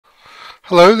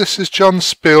Hello, this is Jon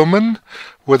Speelman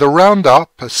with a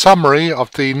roundup, a summary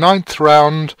of the 9th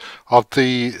round of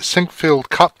the Sinquefield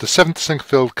Cup, the 7th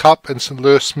Sinquefield Cup in St.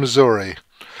 Louis, Missouri.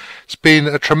 It's been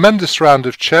a tremendous round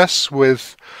of chess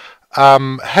with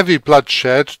heavy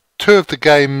bloodshed. Two of the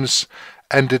games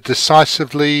ended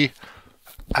decisively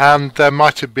and there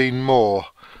might have been more.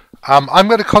 I'm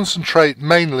going to concentrate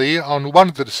mainly on one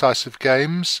of the decisive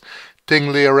games, Ding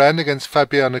Liren against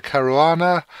Fabiano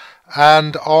Caruana,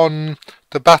 and on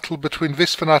the battle between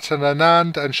Viswanathan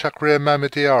Anand and Shakhriyar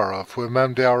Mamedyarov, where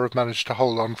Mamedyarov managed to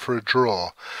hold on for a draw.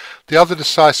 The other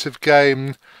decisive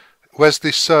game,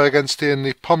 Wesley So against Ian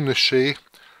Nepomniachtchi,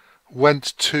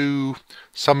 went to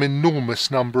some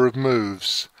enormous number of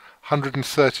moves,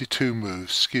 132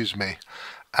 moves, excuse me.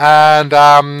 And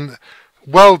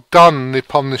well done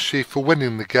Nepomniachtchi for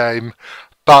winning the game,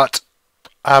 but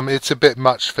it's a bit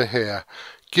much for here.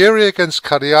 Giri against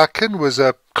Karyakin was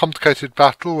a complicated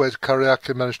battle where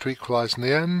Karyakin managed to equalise in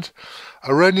the end.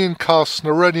 Aronian Carlsen.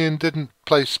 Aronian didn't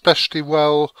play especially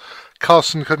well.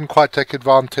 Carlsen couldn't quite take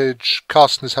advantage.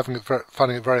 Carlsen is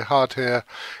finding it very hard here.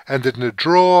 Ended in a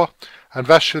draw. And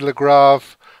Vachier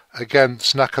Lagrave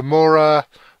against Nakamura.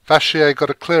 Vachier got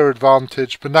a clear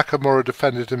advantage, but Nakamura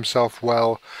defended himself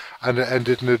well and it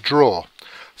ended in a draw.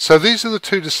 So these are the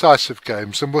two decisive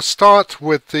games, and we'll start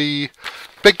with the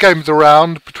big game of the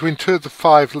round between two of the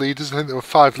five leaders. I think there were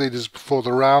five leaders before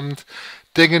the round,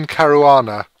 Ding and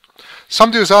Caruana.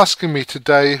 Somebody was asking me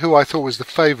today who I thought was the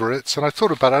favourites, and I thought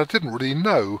about it. I didn't really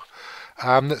know.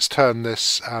 Let's turn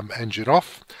this engine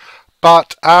off.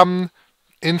 But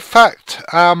in fact,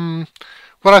 when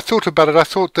I thought about it, I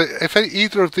thought that if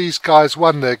either of these guys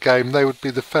won their game, they would be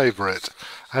the favourite.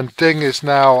 And Ding is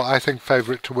now, I think,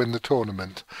 favourite to win the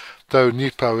tournament, though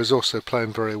Nepo is also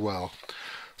playing very well.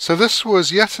 So this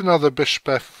was yet another bishop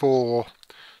f4,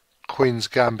 Queen's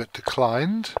Gambit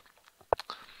declined.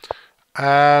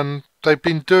 And they've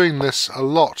been doing this a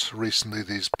lot recently,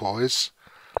 these boys.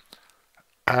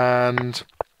 And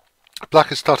Black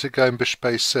has started going bishop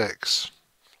a6.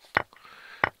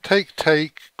 Take,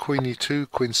 take, Queen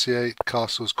e2, Queen c8,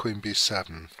 castles, Queen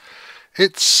b7.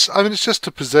 It's just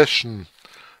a position.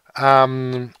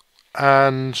 And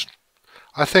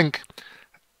I think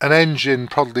an engine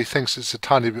probably thinks it's a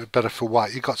tiny bit better for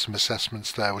white. You got some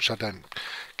assessments there which I don't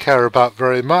care about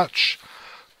very much,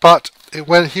 but he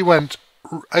went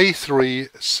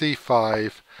a3,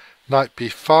 c5, knight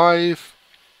b5.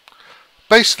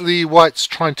 Basically white's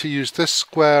trying to use this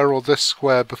square or this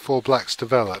square before black's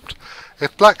developed.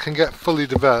 If black can get fully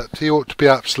developed, he ought to be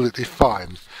absolutely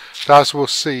fine. But as we'll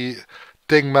see,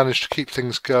 Ding managed to keep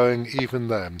things going even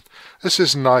then. This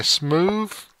is a nice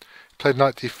move. Played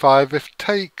knight d5. If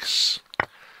takes,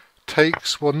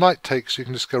 well, knight takes, you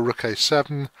can just go rook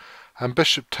a7, and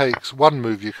bishop takes. One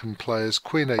move you can play is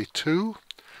queen a2,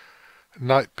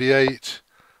 knight b8,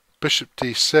 bishop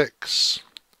d6,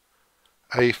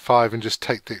 a5, and just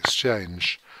take the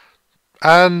exchange.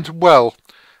 And, well,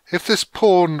 if this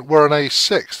pawn were an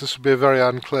a6, this would be a very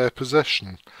unclear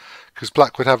position, because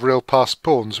black would have real passed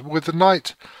pawns. With the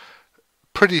knight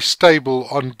pretty stable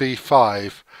on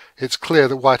b5, it's clear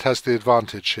that white has the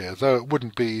advantage here, though it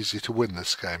wouldn't be easy to win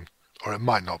this game, or it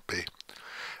might not be.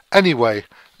 Anyway,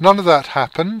 none of that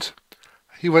happened.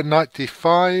 He went knight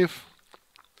d5,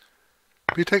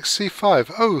 but he takes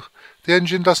c5. Oh, the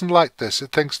engine doesn't like this.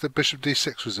 It thinks that bishop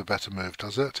d6 was a better move,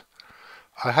 does it?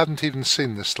 I hadn't even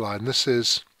seen this line. This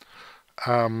is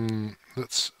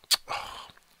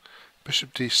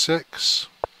bishop d6.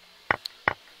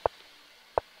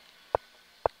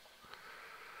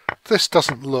 This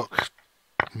doesn't look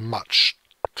much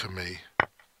to me.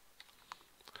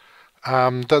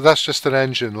 That's just an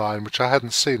engine line, which I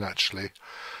hadn't seen actually.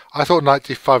 I thought knight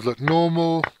d5 looked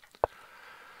normal.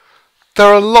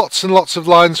 There are lots and lots of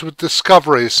lines with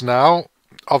discoveries now,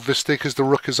 obviously because the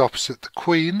rook is opposite the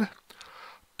queen.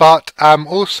 But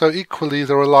also equally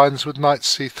there are lines with knight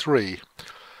c3,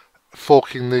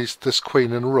 forking this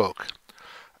queen and rook.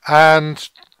 And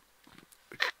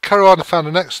Caruana found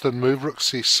an excellent move, rook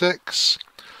c6.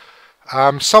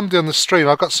 Somebody on the stream,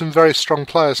 I've got some very strong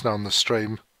players now on the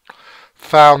stream,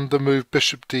 found the move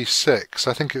bishop d6.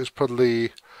 I think it was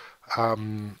probably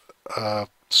a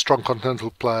strong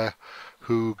continental player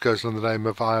who goes under the name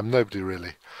of I Am Nobody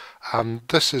Really.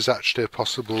 This is actually a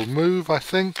possible move, I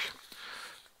think.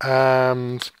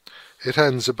 And it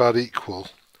ends about equal,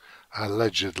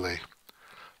 allegedly.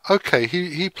 Okay,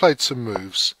 he played some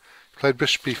moves. He played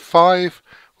bishop b5,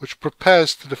 which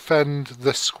prepares to defend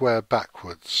this square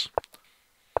backwards.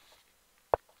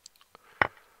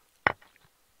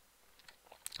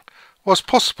 Was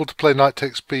possible to play knight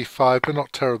takes b5, but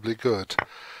not terribly good.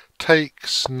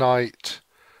 Takes, knight,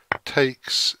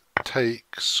 takes,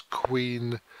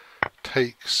 queen,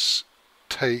 takes,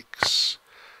 takes,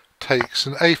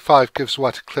 and a5 gives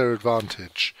white a clear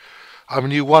advantage. I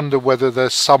mean, you wonder whether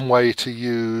there's some way to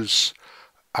use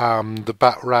the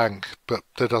bat rank, but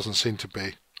there doesn't seem to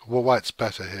be. Well, white's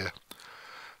better here.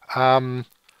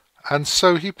 And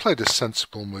so he played a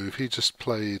sensible move. He just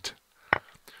played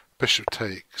bishop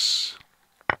takes.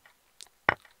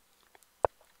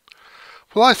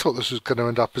 Well, I thought this was going to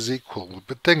end up as equal,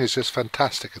 but Ding is just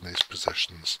fantastic in these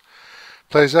positions.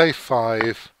 Plays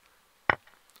a5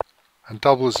 and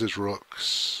doubles his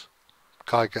rooks.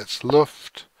 Guy gets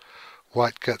luft,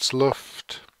 white gets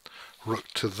luft, rook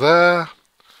to there,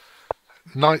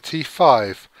 knight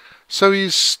e5. So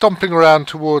he's stomping around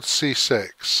towards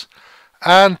c6.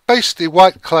 And basically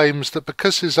white claims that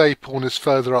because his a-pawn is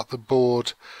further up the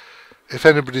board, if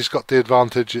anybody's got the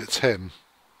advantage, it's him.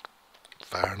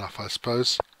 Fair enough, I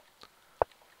suppose.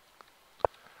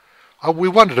 We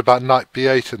wondered about knight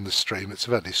b8 in the stream. It's a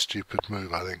very stupid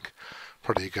move, I think.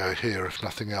 Probably go here if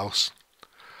nothing else.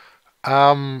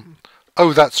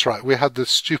 Oh, that's right. We had the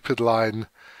stupid line,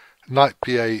 knight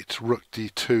b8, rook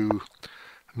d2,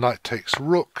 knight takes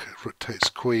rook, rook takes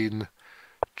queen,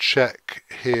 check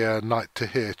here, knight to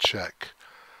here check,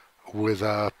 with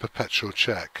a perpetual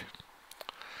check.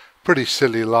 Pretty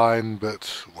silly line,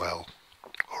 but, well,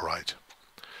 alright.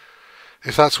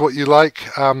 If that's what you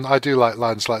like, I do like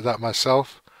lines like that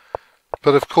myself.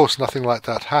 But of course nothing like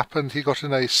that happened. He got an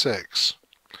a6.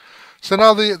 So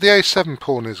now the a7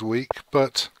 pawn is weak,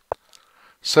 but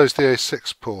so's the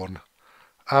a6 pawn.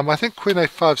 I think queen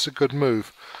a5 is a good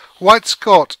move. White's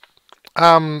got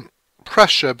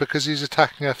pressure because he's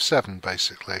attacking f7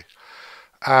 basically.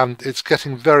 And it's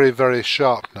getting very, very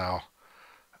sharp now.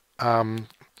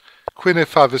 Queen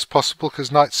a5 is possible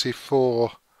because knight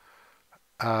c4...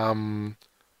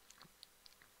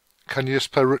 can you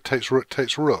just play rook takes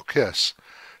rook? Yes.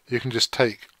 You can just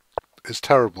take. It's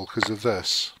terrible because of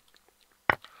this.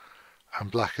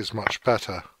 And black is much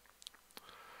better.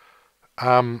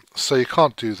 So you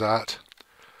can't do that.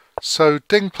 So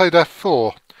Ding played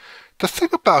f4. The thing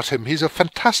about him, he's a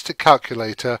fantastic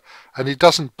calculator and he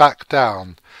doesn't back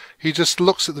down. He just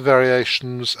looks at the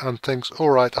variations and thinks,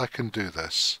 alright, I can do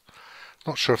this.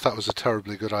 Not sure if that was a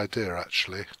terribly good idea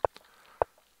actually.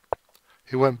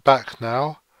 He went back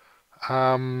now.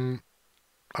 I'm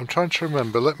trying to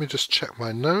remember. Let me just check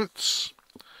my notes.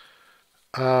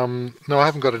 No, I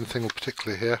haven't got anything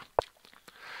particularly here.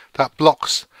 That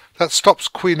stops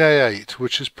queen a8,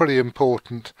 which is pretty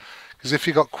important, because if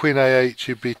you got queen a8,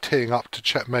 you'd be teeing up to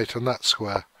checkmate on that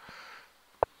square.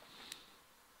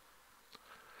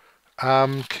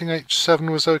 King h7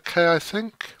 was okay, I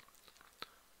think.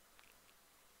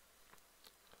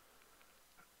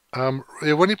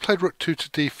 When he played rook 2 to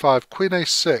d5, queen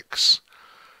a6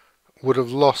 would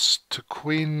have lost to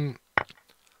queen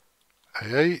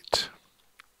a8,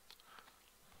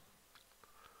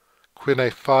 queen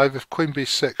a5. If queen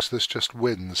b6, this just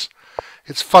wins.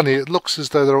 It's funny, it looks as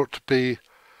though there ought to be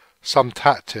some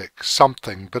tactic,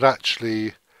 something, but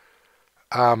actually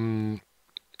rook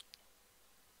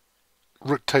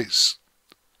takes,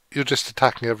 you're just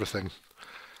attacking everything.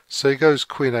 So he goes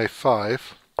queen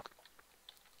a5.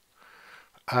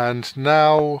 And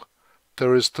now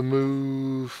there is the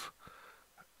move,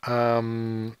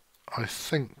 I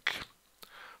think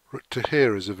rook to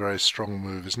here is a very strong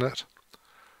move, isn't it?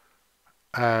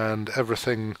 And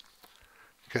everything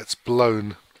gets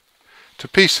blown to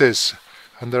pieces.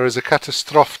 And there is a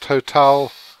catastrophe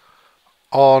totale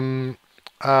on,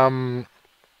 what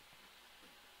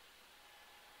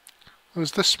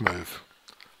was this move?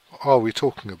 What are we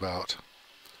talking about?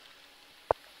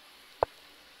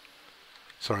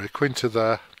 Sorry, queen to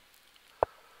there.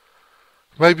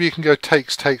 Maybe you can go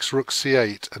takes, rook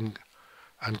c8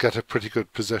 and get a pretty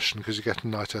good position because you get a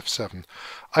knight f7.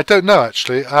 I don't know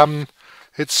actually.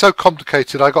 It's so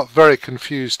complicated. I got very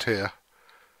confused here.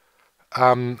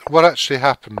 What actually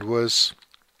happened was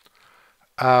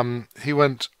he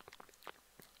went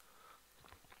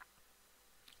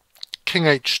king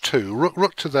h2,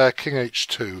 rook to there, king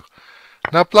h2.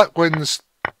 Now black wins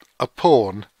a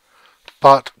pawn,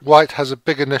 but white has a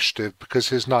big initiative because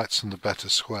his knight's in the better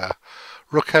square.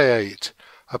 Rook a8.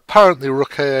 Apparently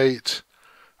rook a8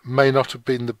 may not have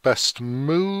been the best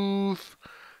move.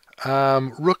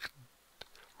 Rook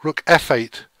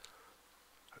f8,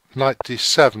 knight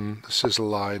d7, this is a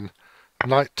line.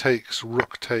 Knight takes,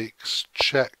 rook takes,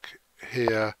 check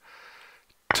here,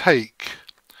 take,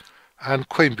 and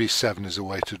queen b7 is a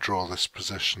way to draw this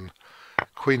position.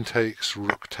 Queen takes,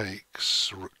 rook to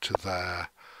there,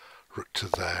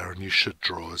 and you should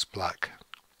draw as black.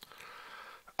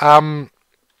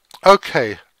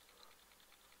 Okay,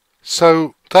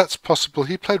 so that's possible.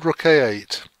 He played rook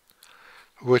a8,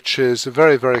 which is a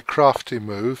very, very crafty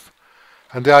move.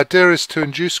 And the idea is to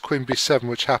induce queen b7,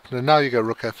 which happened, and now you go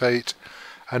rook f8,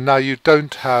 and now you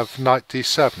don't have knight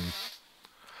d7.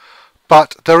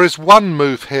 But there is one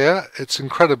move here, it's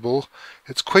incredible.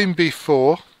 It's queen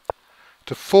b4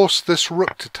 to force this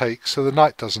rook to take so the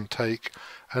knight doesn't take,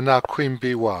 and now queen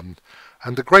b1.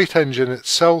 And the great engine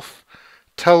itself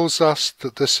tells us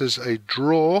that this is a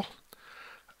draw,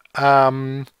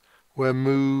 where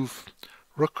move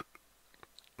rook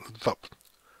up.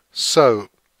 So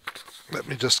let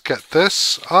me just get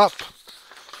this up.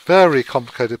 Very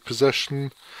complicated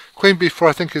position. Queen b4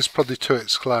 I think is probably two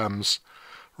exclams.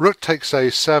 Rook takes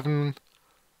a7,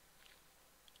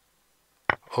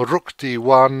 or rook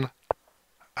d1,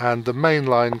 and the main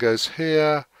line goes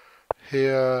here,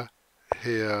 here,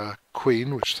 here,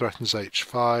 queen, which threatens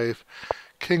h5,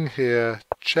 king here,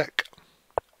 check.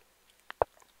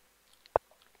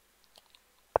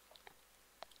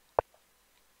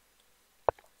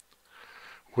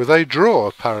 With a draw,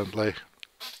 apparently.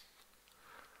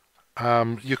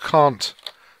 You can't,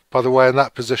 by the way, in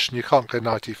that position, you can't go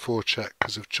knight e4 check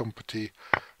because of chompety,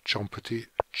 chompety,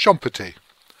 chompety,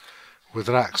 with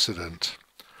an accident.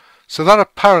 So that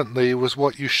apparently was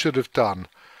what you should have done.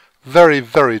 Very,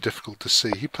 very difficult to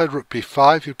see. He played rook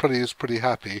b5, he probably was pretty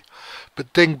happy,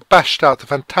 but Ding bashed out the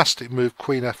fantastic move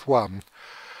queen f1,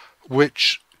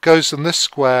 which goes in this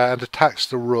square and attacks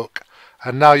the rook,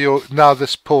 and now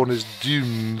this pawn is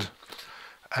doomed,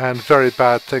 and very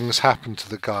bad things happen to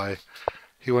the guy.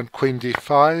 He went queen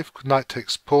d5, knight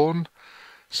takes pawn,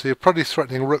 so you're probably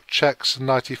threatening rook checks and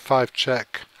knight e5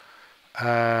 check,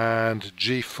 and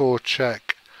g4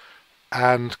 check,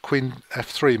 and queen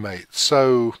f3 mate.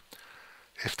 So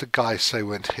if the guy, say,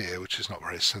 went here, which is not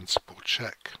very sensible,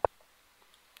 check.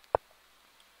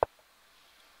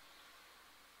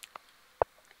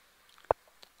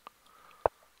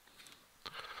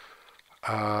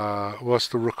 Was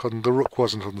the rook on? The rook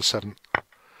wasn't on the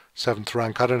seventh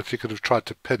rank. I don't know if you could have tried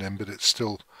to pin him, but it's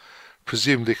still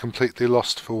presumably completely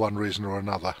lost for one reason or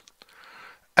another.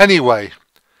 Anyway,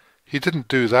 he didn't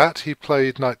do that. He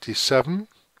played knight d7.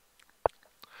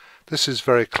 This is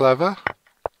very clever.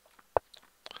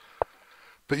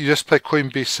 But you just play queen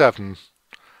b7.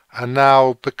 And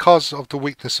now, because of the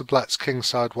weakness of black's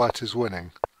kingside, white is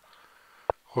winning.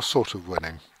 Or sort of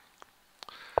winning.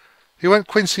 He went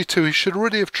queen c2. He should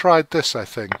really have tried this, I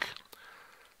think.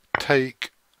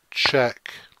 Take,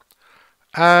 check.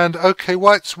 And, okay,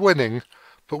 white's winning.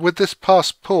 But with this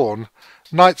passed pawn,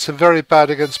 knights are very bad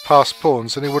against passed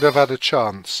pawns, and he would have had a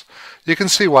chance. You can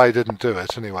see why he didn't do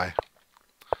it, anyway.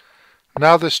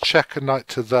 Now this check and knight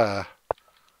to there.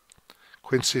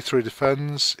 Queen c3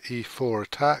 defends, e4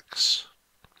 attacks.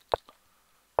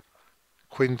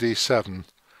 Queen d7.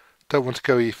 Don't want to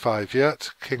go e5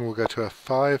 yet. King will go to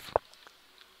f5.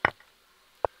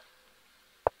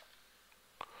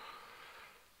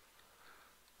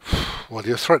 Well,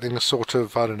 you're threatening a sort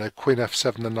of, I don't know, queen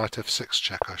f7 and knight f6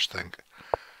 check, I should think.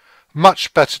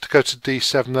 Much better to go to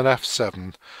d7 than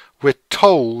f7. We're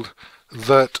told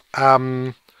that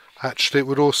actually it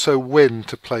would also win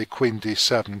to play queen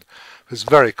d7. It's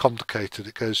very complicated.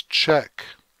 It goes check,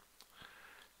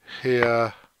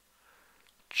 here,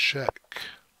 check,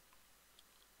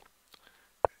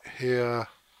 here.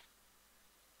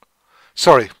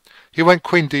 Sorry, he went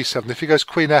queen d7. If he goes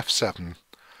queen f7,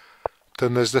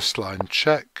 then there's this line,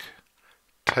 check,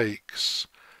 takes,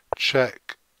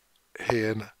 check,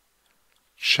 here,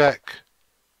 check,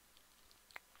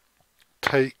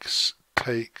 takes,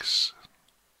 takes.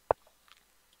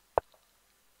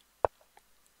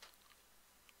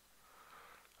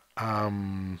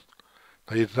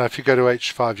 Now if you go to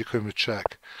h5, you queen would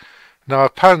check. Now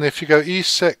apparently if you go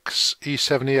e6,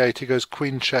 e7, e8, he goes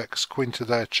queen checks, queen to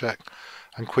there check,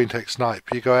 and queen takes knight.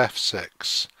 But you go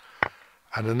f6.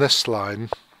 And in this line,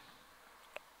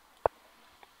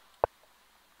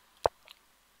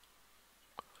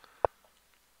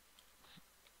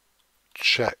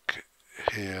 check,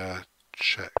 here,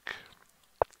 check,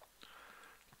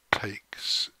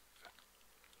 takes,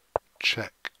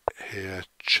 check, here,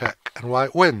 check, and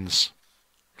white wins.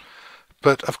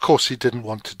 But of course he didn't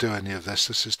want to do any of this.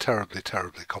 This is terribly,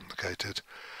 terribly complicated.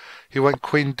 He went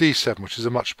queen d7, which is a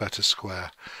much better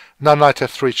square. Now knight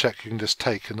f3 check, you can just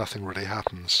take and nothing really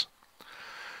happens.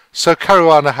 So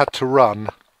Caruana had to run,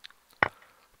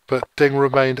 but Ding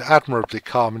remained admirably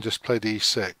calm and just played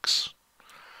e6.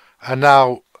 And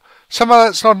now, somehow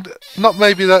that's not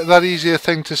maybe that easy a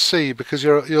thing to see, because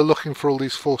you're looking for all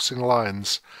these forcing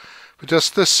lines. But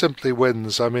just this simply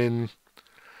wins. I mean,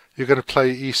 you're going to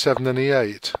play e7 and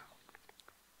e8.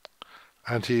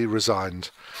 and he resigned.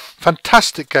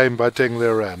 Fantastic game by Ding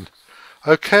Liren.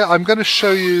 Okay, I'm going to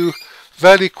show you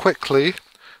very quickly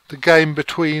the game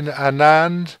between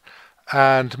Anand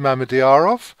and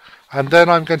Mamedyarov, and then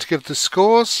I'm going to give the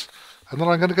scores, and then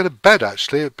I'm going to go to bed,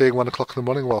 actually, it being 1 o'clock in the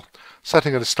morning. Well,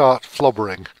 certainly going to start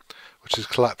flobbering, which is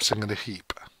collapsing in a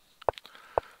heap.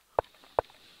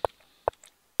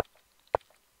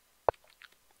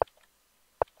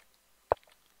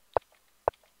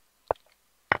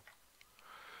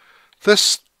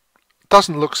 This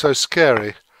doesn't look so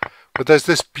scary, but there's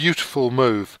this beautiful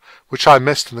move, which I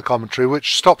missed in the commentary,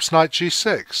 which stops knight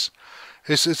g6.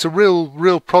 It's a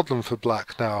real problem for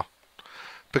black now,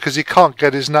 because he can't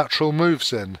get his natural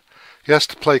moves in. He has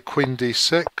to play queen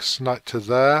d6, knight to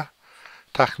there,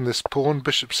 attacking this pawn.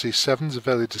 Bishop c7 is a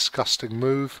very disgusting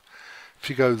move. If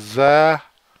you go there,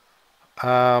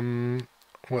 well,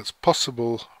 it's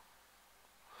possible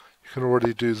you can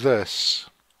already do this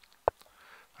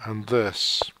and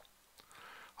this.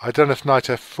 I don't know if knight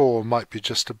f4 might be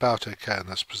just about okay in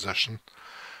this position,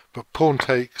 but pawn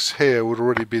takes here would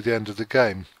already be the end of the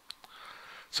game.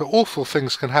 So awful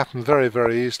things can happen very,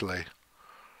 very easily.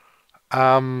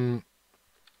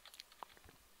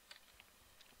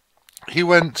 He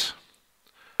went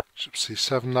bishop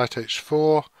c7, knight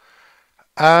h4,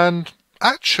 and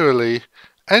actually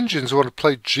engines want to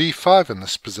play g5 in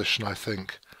this position, I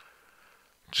think.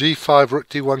 g5, rook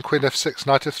d1, queen f6,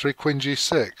 knight f3, queen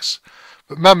g6.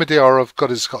 But Mamedyarov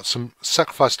got some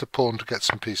sacrifice to pawn to get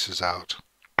some pieces out,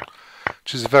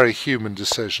 which is a very human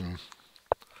decision.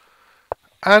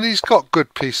 And he's got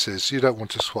good pieces. You don't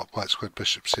want to swap white squared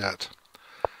bishops yet.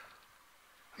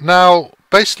 Now,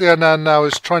 basically Anand now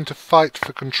is trying to fight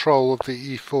for control of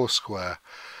the e4 square.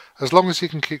 As long as he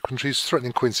can keep control, he's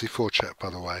threatening queen c4 check, by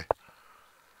the way.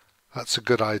 That's a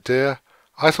good idea.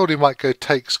 I thought he might go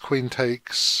takes, queen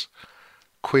f6,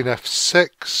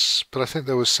 but I think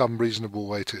there was some reasonable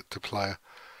way to play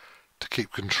to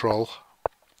keep control.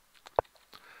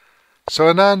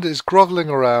 So Anand is grovelling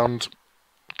around,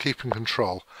 keeping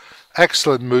control.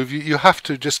 Excellent move. You have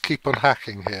to just keep on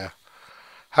hacking here.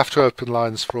 Have to open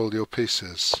lines for all your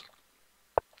pieces.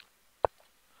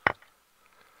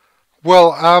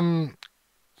 Well,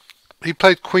 he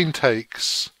played queen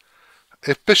takes.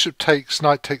 If bishop takes,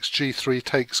 knight takes g3,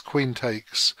 takes, queen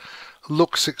takes,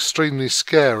 looks extremely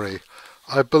scary.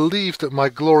 I believe that my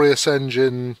glorious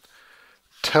engine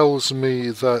tells me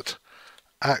that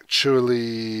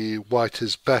actually white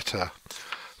is better.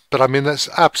 But I mean, that's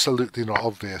absolutely not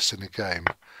obvious in a game.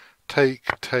 Take,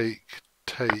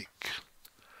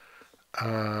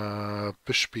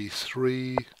 bishop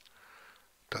e3.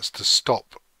 That's to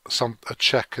stop a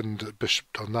check and a bishop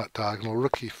on that diagonal.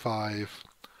 Rook e5.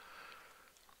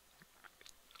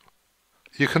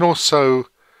 You can also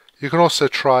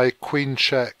try queen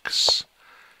checks,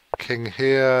 king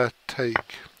here,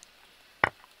 take.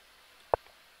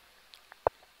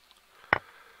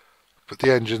 But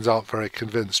the engines aren't very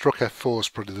convinced. Rook f4 is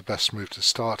probably the best move to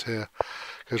start here.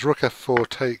 Because rook f4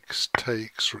 takes,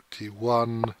 rook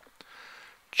d1,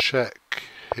 check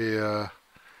here,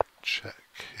 check.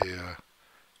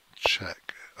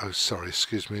 Oh, sorry,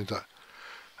 excuse me. That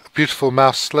a beautiful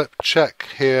mouse slip, check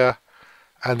here,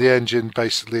 and the engine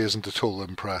basically isn't at all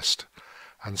impressed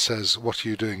and says, "What are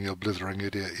you doing, you blithering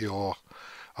idiot? You're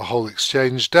a whole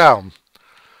exchange down."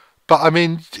 But I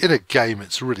mean, in a game,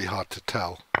 it's really hard to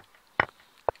tell.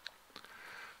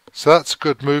 So that's a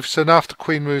good move. So now if the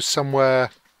queen moves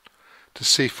somewhere to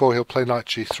c4, he'll play knight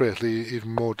g3. It'll be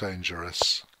even more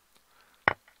dangerous.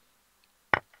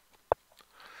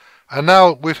 And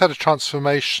now we've had a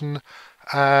transformation,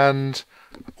 and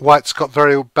white's got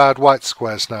very bad white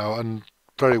squares now and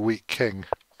very weak king.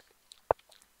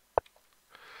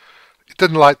 He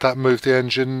didn't like that move, the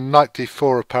engine. Knight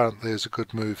d4 apparently is a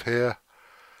good move here.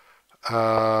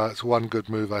 It's one good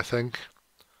move, I think.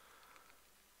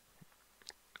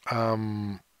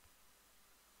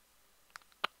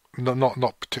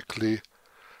 Not particularly.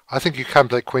 I think you can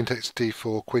play queen takes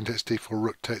d4,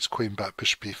 rook takes queen back,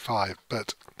 bishop e5,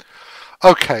 but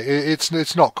okay,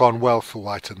 it's not gone well for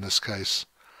white in this case.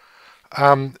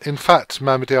 In fact,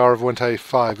 Mamedyarov went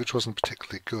a5, which wasn't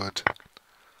particularly good.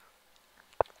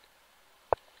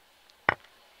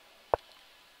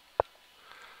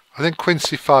 I think queen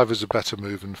c5 is a better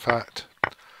move, in fact,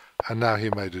 and now he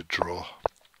made a draw.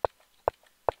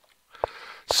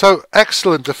 So,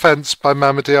 excellent defence by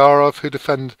Mamedyarov, who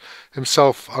defended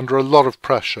himself under a lot of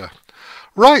pressure.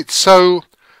 Right, so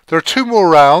there are 2 more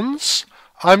rounds.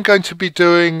 I'm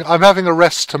having a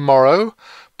rest tomorrow,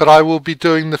 but I will be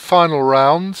doing the final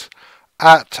round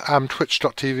at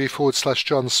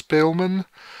twitch.tv/Jon Speelman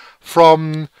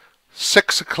from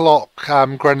 6 o'clock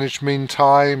Greenwich Mean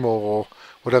Time, or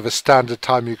whatever standard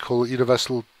time you call it,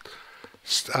 Universal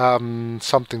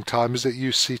something time, is it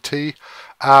UCT?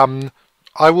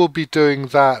 I will be doing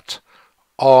that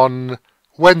on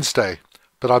Wednesday,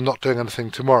 but I'm not doing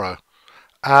anything tomorrow.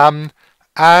 And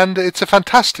it's a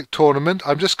fantastic tournament.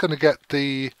 I'm just going to get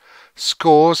the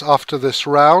scores after this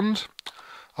round.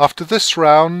 After this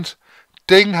round,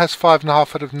 Ding has 5.5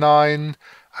 out of 9,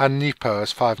 and Nipo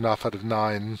has 5.5 out of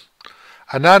 9.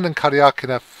 Anand and Karyakin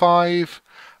have 5.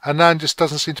 Anand just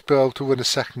doesn't seem to be able to win a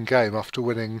second game after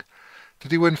winning.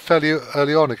 Did he win fairly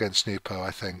early on against Nipo,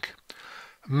 I think?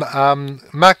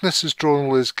 Magnus has drawn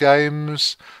all his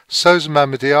games. So's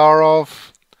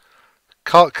Mamedyarov.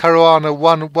 Caruana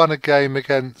won a game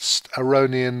against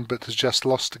Aronian, but has just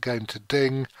lost a game to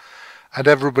Ding. And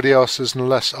everybody else is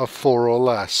less of 4 or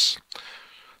less.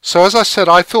 So as I said,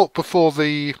 I thought before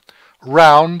the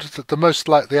round that the most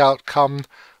likely outcome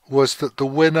was that the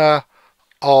winner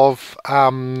of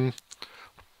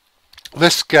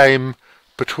this game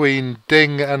between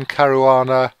Ding and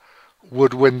Caruana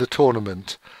would win the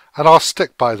tournament. And I'll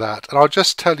stick by that. And I'll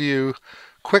just tell you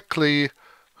quickly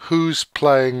who's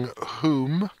playing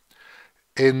whom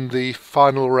in the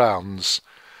final rounds.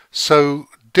 So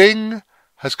Ding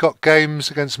has got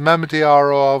games against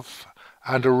Mamedyarov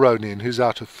and Aronian, who's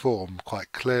out of form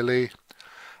quite clearly.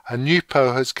 And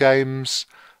Nipo has games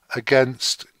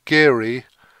against Geary,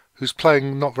 who's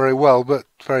playing not very well but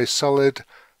very solid,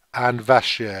 and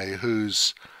Vachier,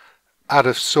 who's out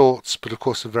of sorts but of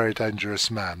course a very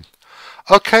dangerous man.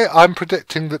 Okay, I'm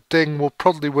predicting that Ding will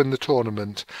probably win the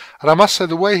tournament. And I must say,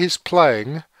 the way he's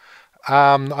playing,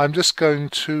 I'm just going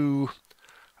to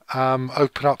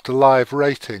open up the live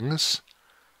ratings,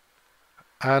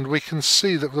 and we can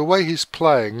see that the way he's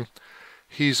playing,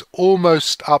 he's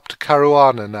almost up to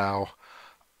Caruana now,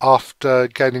 after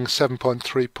gaining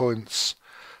 7.3 points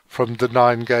from the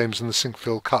 9 games in the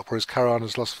Sinquefield Cup, whereas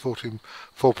Caruana's lost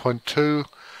 4.2.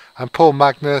 And Paul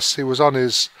Magnus, he was on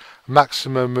his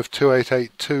maximum of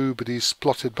 2.882, but he's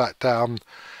plotted back down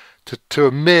to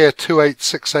a mere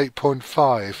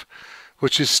 2.868.5,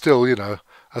 which is still, you know,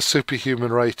 a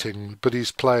superhuman rating, but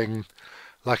he's playing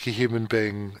like a human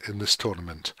being in this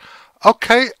tournament.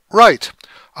 Okay, right.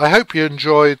 I hope you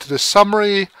enjoyed this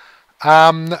summary,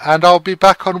 and I'll be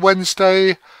back on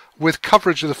Wednesday with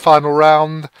coverage of the final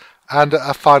round and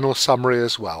a final summary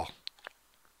as well.